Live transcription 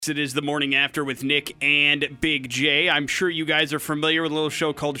It is the morning after with Nick and Big J. I'm sure you guys are familiar with a little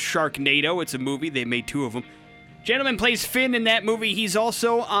show called Sharknado. It's a movie. They made two of them. Gentleman plays Finn in that movie. He's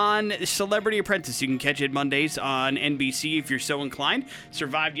also on Celebrity Apprentice. You can catch it Mondays on NBC if you're so inclined.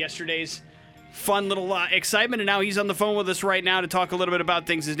 Survived yesterday's fun little excitement, and now he's on the phone with us right now to talk a little bit about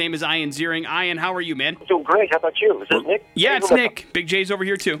things. His name is Ian Ziering. Ian, how are you, man? I'm doing great. How about you? Is this Nick? Yeah, it's Nick. Big J's over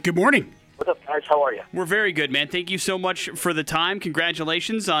here, too. Good morning. What's up, guys? How are you? We're very good, man. Thank you so much for the time.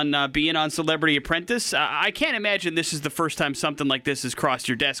 Congratulations on being on Celebrity Apprentice. I can't imagine this is the first time something like this has crossed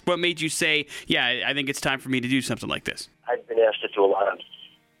your desk. What made you say, yeah, I think it's time for me to do something like this? I've been asked to do a lot of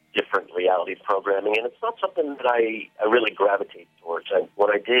different reality programming, and it's not something that I really gravitate towards. When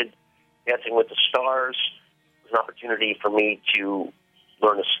I did Dancing with the Stars, it was an opportunity for me to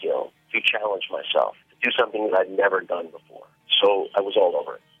learn a skill, to challenge myself, to do something that I'd never done before. So I was all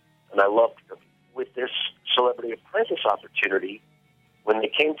over it. And I loved it. With this Celebrity Apprentice opportunity, when they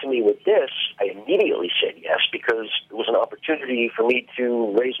came to me with this, I immediately said yes because it was an opportunity for me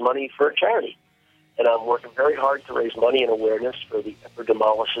to raise money for a charity. And I'm working very hard to raise money and awareness for the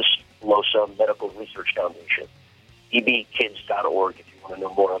Epidermolysis Bullosa Medical Research Foundation, ebkids.org if you want to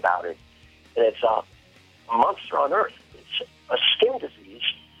know more about it. And it's a monster on Earth. It's a skin disease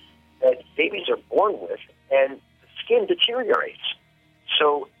that babies are born with, and the skin deteriorates.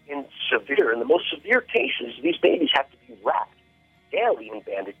 So in the most severe cases, these babies have to be wrapped daily in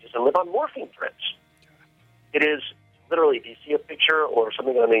bandages and live on morphine drips. It is literally, if you see a picture or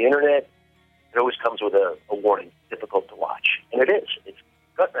something on the internet, it always comes with a warning, difficult to watch. And it is. It's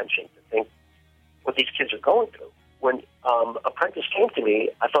gut-wrenching to think what these kids are going through. When Apprentice came to me,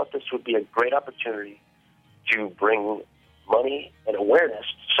 I thought this would be a great opportunity to bring money and awareness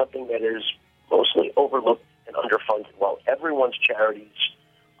to something that is mostly overlooked and underfunded. While everyone's charities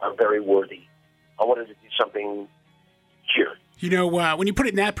are very worthy, I wanted to do something here. You know, when you put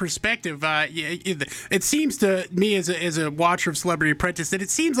it in that perspective, it seems to me as a watcher of Celebrity Apprentice that it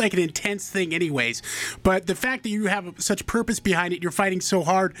seems like an intense thing anyways. But the fact that you have such purpose behind it, you're fighting so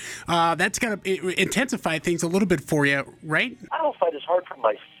hard, that's going to intensify things a little bit for you, right? I don't fight as hard for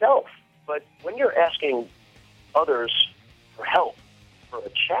myself, but when you're asking others for help for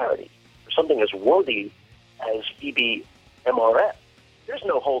a charity, for something as worthy as EBMRF, there's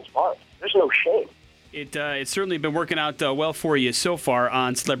no holds barred. There's no shame. It's certainly been working out well for you so far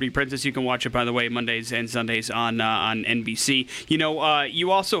on Celebrity Apprentice. You can watch it, by the way, Mondays and Sundays on NBC. You know,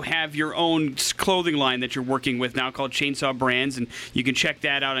 you also have your own clothing line that you're working with now called Chainsaw Brands, and you can check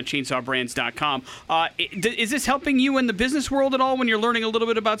that out on chainsawbrands.com. Is this helping you in the business world at all when you're learning a little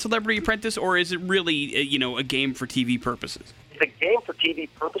bit about Celebrity Apprentice, or is it really, a game for TV purposes? It's a game for TV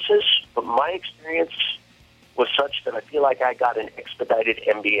purposes, but my experience was such that I feel like I got an expedited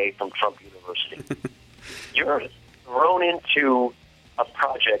MBA from Trump University. You're thrown into a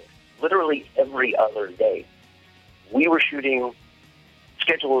project literally every other day. We were shooting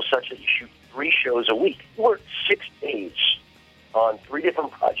schedules such that you shoot 3 shows a week. You worked 6 days on 3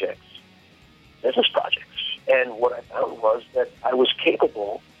 different projects, business projects. And what I found was that I was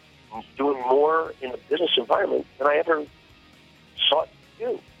capable of doing more in the business environment than I ever sought to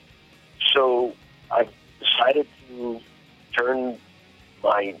do. So I decided to turn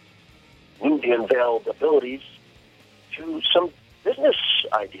my newly unveiled abilities to some business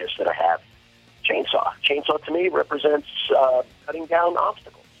ideas that I have. Chainsaw. Chainsaw to me represents cutting down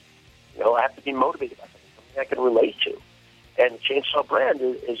obstacles. I have to be motivated by something I can relate to. And the Chainsaw brand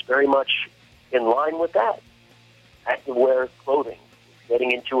is very much in line with that. Activewear clothing,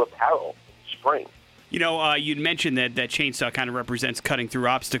 getting into apparel in spring. You'd mentioned that Chainsaw kind of represents cutting through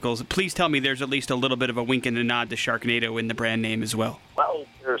obstacles. Please tell me there's at least a little bit of a wink and a nod to Sharknado in the brand name as well. Well,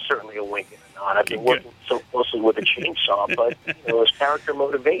 there's certainly a wink and a nod. I've been working so closely with a chainsaw, but as character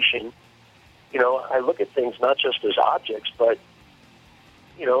motivation, I look at things not just as objects, but,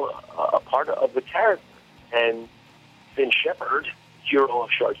 a part of the character. And Finn Shepard, hero of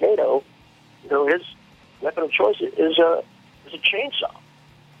Sharknado, his weapon of choice is a chainsaw.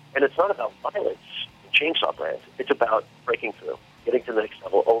 And it's not about violence. Chainsaw brand. It's about breaking through, getting to the next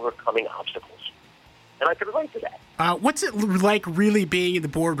level, overcoming obstacles. And I could relate to that. What's it like really being in the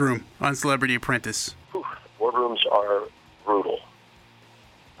boardroom on Celebrity Apprentice? The boardrooms are brutal.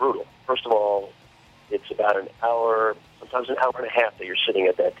 Brutal. First of all, it's about an hour, sometimes an hour and a half that you're sitting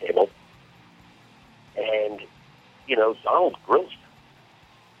at that table. And, Donald grills you.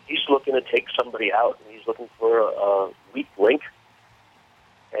 He's looking to take somebody out, and he's looking for a weak link.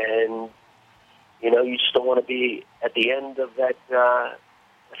 And you just don't want to be at the end of that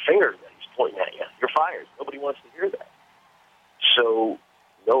finger that he's pointing at you. You're fired. Nobody wants to hear that. So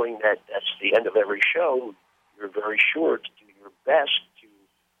knowing that that's the end of every show, you're very sure to do your best to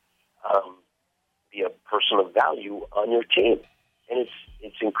person of value on your team. And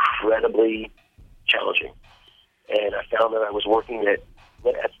it's incredibly challenging. And I found that I was working at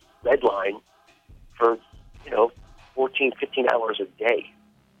red line for, 14, 15 hours a day.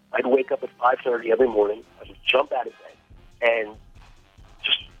 I'd wake up at 5:30 every morning. I would jump out of bed and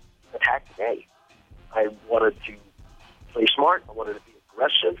just attack the day. I wanted to play smart. I wanted to be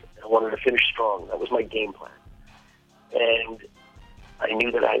aggressive. And I wanted to finish strong. That was my game plan. And I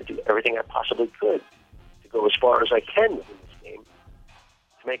knew that I had to do everything I possibly could to go as far as I can within this game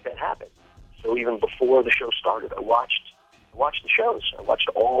to make that happen. So even before the show started, I watched the shows. I watched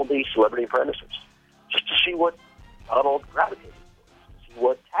all the Celebrity Apprentices just to see what Donald gravitated towards, to see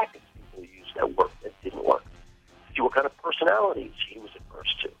what tactics people used that worked, that didn't work, to see what kind of personalities he was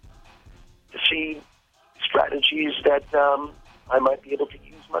adverse to see strategies that I might be able to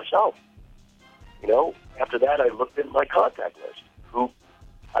use myself. After that, I looked at my contact list, who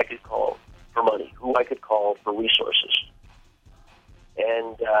I could call for money, who I could call for resources,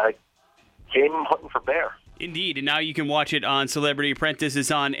 and came hunting for bear. Indeed, and now you can watch it on Celebrity Apprentice. It's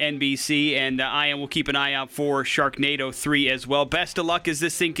on NBC, and Ian will keep an eye out for Sharknado 3 as well. Best of luck as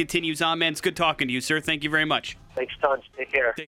this thing continues on, man. It's good talking to you, sir. Thank you very much. Thanks tons. Take care.